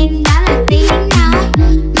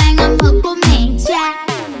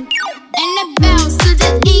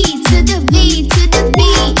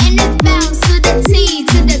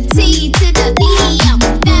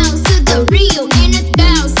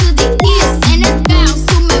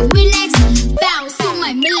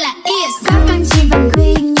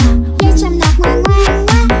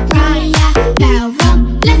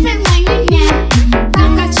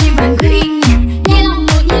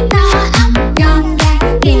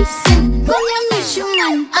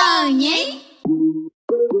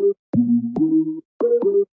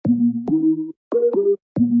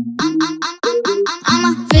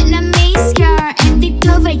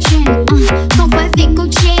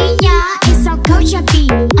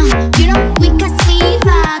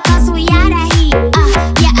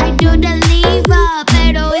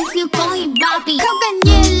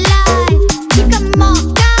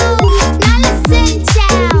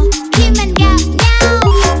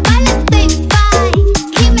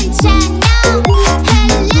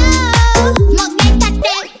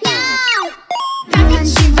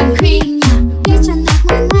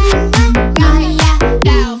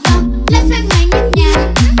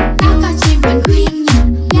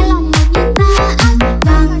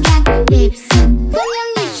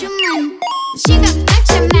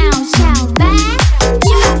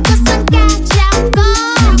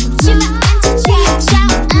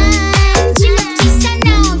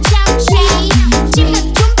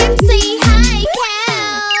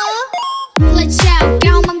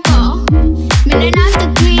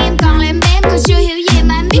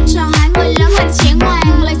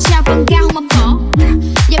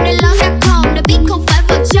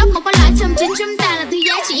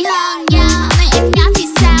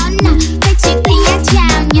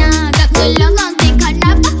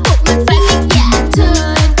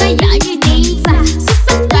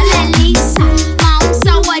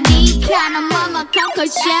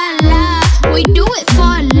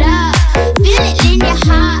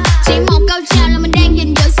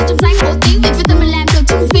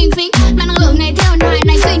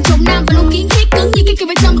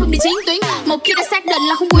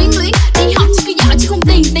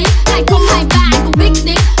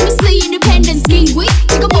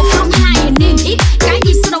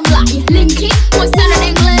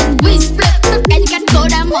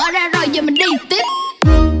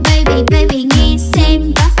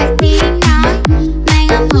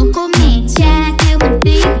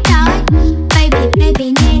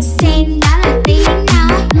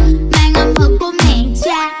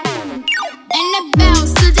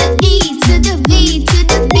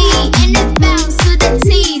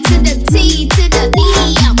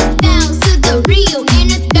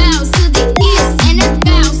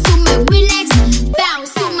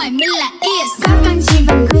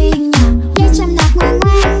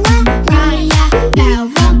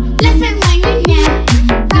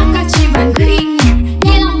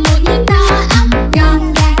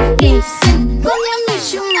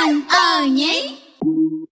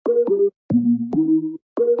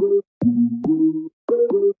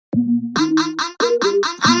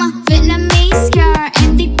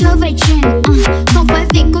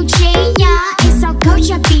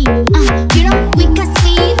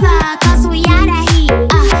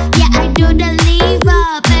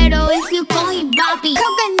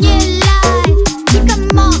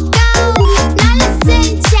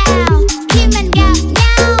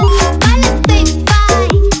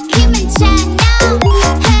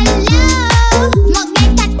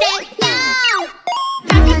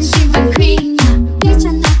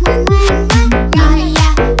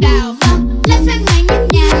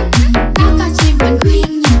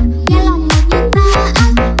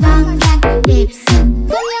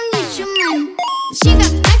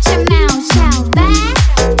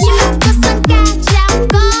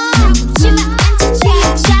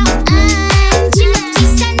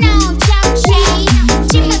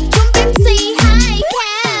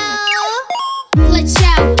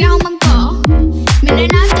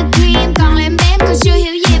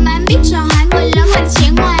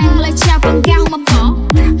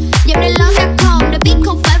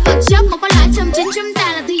chớp một có lẽ trong chính chúng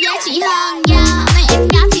ta là thứ giá trị hơn nha. Mấy em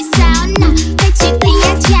nhỏ thì sao nè, cái chuyện thì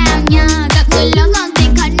giá chào nha. Gặp người lớn hơn thì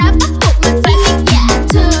khỏi nói bắt buộc mình phải biết dạ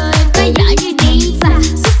thưa. Có giỏi như đi và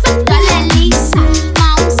xuất sắc gọi là Lisa.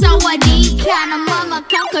 Mong sâu qua đi khả năng mơ mà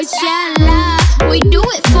khóc khỏi trả lời. We do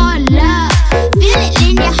it for love, feel it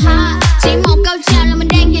in your heart. Chỉ một câu chào là mình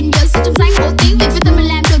đang gìn giữ sự trong sáng của tiếng Việt. Với tôi mình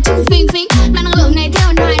làm được chung phiên phiến, mang năng lượng này theo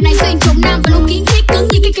hình hài này xuyên trùng năm và luôn kiến thiết cứng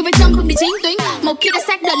như cái kia bên trong không đi chiến tuyến. Một khi đã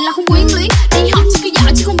xác định là không quyến luyến, đi học chỉ có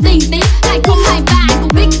giỏi chứ không tiền tiếng. 2023 ai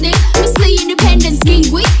cũng biết tiếng Missy Independent Skin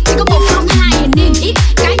Week. Chỉ có 102 niên ít,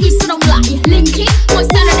 cái gì sao đông lại liên khiết. Ngôi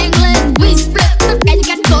sao đã đang lên, we split. Tất cả những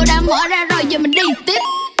cánh cửa đã mở ra rồi, giờ mình đi tiếp.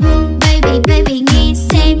 Baby, baby nghe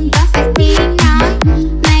xem có phải tiếng nói,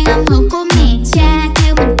 mang âm hưởng của mẹ cha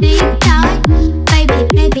theo mình tiến tới. Baby,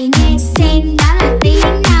 baby nghe xem đó là tiếng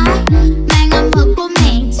nói, mang âm hưởng của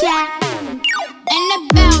mẹ cha. And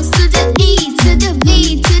it bounce to the E, to the V,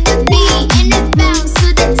 to the B. And it bounce to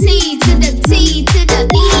the T, to the T, to the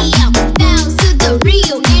E. Bounce to the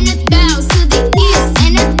real, and it bounce to the is.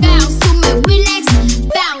 And it bounce to my relax,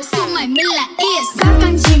 bounce to my Mila is. Có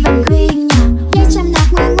con chim vành khuyên nhỏ, nghe chăm đọc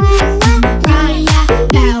ngoan ngoan quá. Rồi à,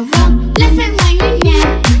 đào vâng, lên phép ngoan như nhà.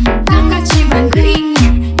 Có con chim vành khuyên nhỏ,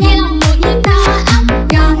 nghe lòng buồn như to ốc.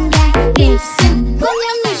 Gọn gàng, đẹp xinh, cũng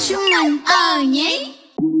giống như chúng mình, nhỉ.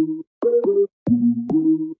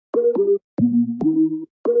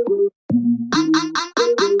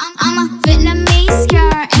 I'm a Vietnamese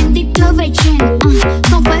girl, em đi thưa về trình.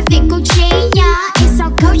 Không phải việc cô chế nhá, em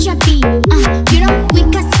sao câu cho bị. You know we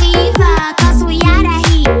got fever, cause we are the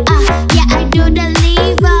heat. Yeah, I do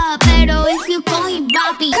deliver, better if you call him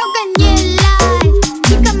Bobby. Không cần nhiều lời,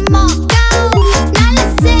 chỉ cần một câu, nói là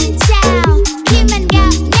xin chào. Khi mình gặp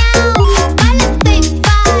nhau, quá là tuyệt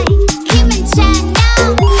vời. Khi mình chào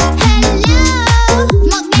nhau, hello,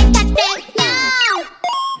 một ngày thật đẹp nhau.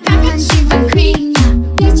 Các con chim vành khuyên nhỏ,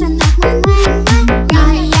 nghe chân thật ngoan ngoan quá.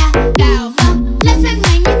 Rồi à, đào vâng, lên phép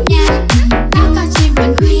ngoan như nhà. Các con chim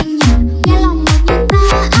vành khuyên nhỏ, nghe lòng một như to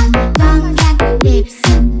ốc. Gọn gàng, đẹp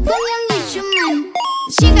xinh, cũng giống như chúng mình.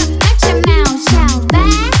 Chỉ gặp bác cha màu chào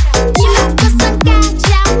bác, chỉ gặp cô sơn ca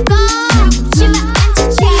chào cô, chỉ gặp anh chị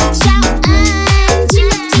chè chào anh, chỉ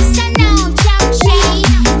gặp chị Sano chào chị,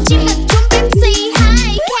 chỉ gặp chúng Pepsi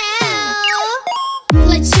hai khao.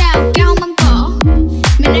 Lời chào cao mâm cổ,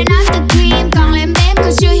 mình đã nói từ khi em còn là em bé, em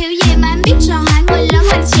còn chưa hiểu gì mà em biết rồi hỏi người lớn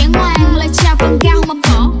mình trẻ ngoan. Lời chào còn cao mâm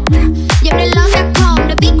cổ, dạo này lớn đã khôn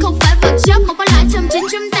đã biết không phải vật chất mà có lẽ trong chính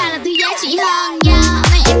chúng ta là thứ giá trị hơn nha.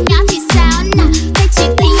 Mấy em nhỏ thì sao nè, cái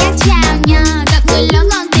chuyện thì giá chào nha. Gặp người lớn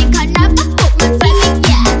hơn thì khỏi nói bắt buộc mình phải biết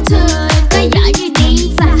dạ thưa. Có giỏi như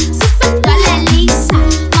đi và xuất sắc gọi là Lisa.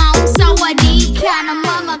 Mong sâu qua đi khả năng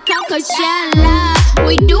mơ mà khóc khỏi trả lời.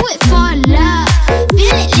 We do it for love,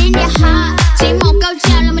 feel it in your heart. Chỉ một câu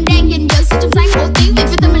chào là mình đang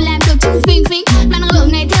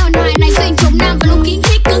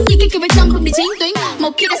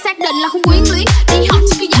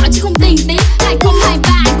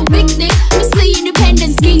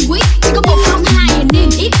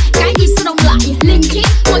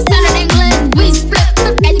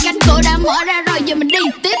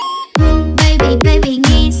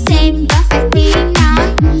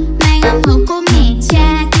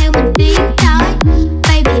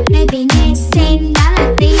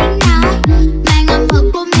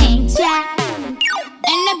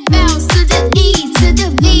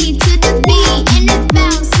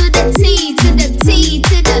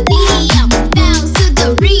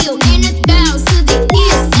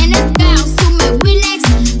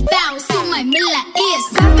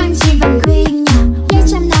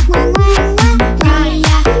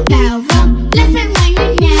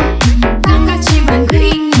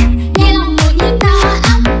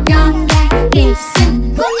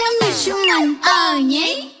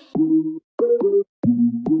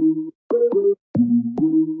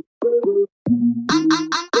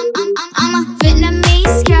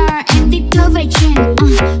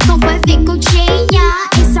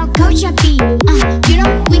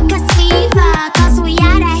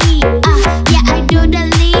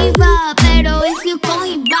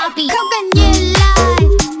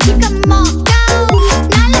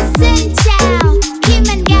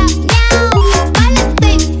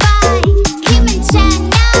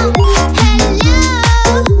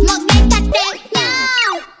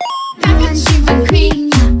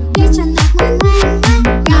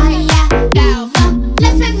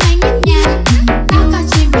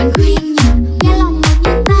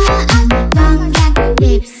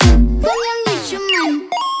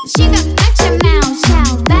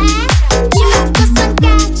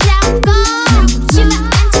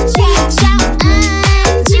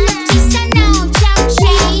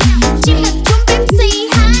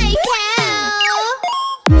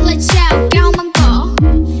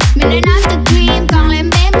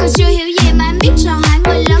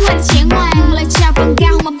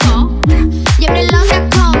Dạo này lớn đã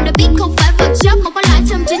khôn, đã biết không phải vật chất mà có lẽ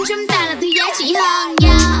trong chính chúng ta là thứ giá trị hơn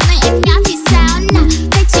nha. Mấy em nhỏ thì sao nè,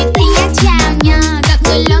 thấy chị thì giá chào nha. Gặp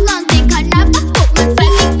người lớn hơn thì khỏi nói, bắt buộc mình phải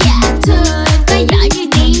biết dạ thưa. Có giỏi như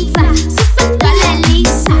đi và xuất sắc gọi là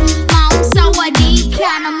Lisa. Mong sau qua đi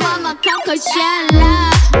khả năng mơ mà khóc khởi trả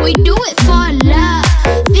lời. We do it for love,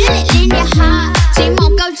 feel it in your heart. Chỉ một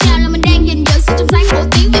câu chào là mình đang gìn giữ sự trong sáng của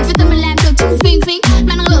tiếng Việt. Với tôi mình làm được chứ không phiên phiến.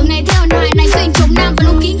 Mang năng lượng này theo anh hoài này xuyên trùng nam và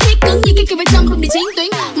luôn kiến thiết cứng như cái kia bên trong không đi chiến tuyến.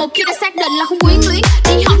 Một khi đã xác định là không quyến luyến,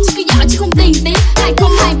 đi học chỉ có giỏi chứ không tiên tiến.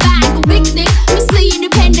 2023 anh cũng biết tiếng Missy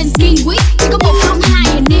Independent Skin Week. Chỉ có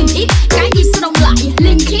 102 hình niên ít. Cái gì sao đông lại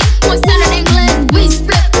linh khiết. Ngôi sao đã đang lên We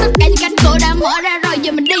split. Tất cả những cánh cửa đã mở ra rồi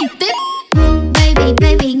giờ mình đi tiếp.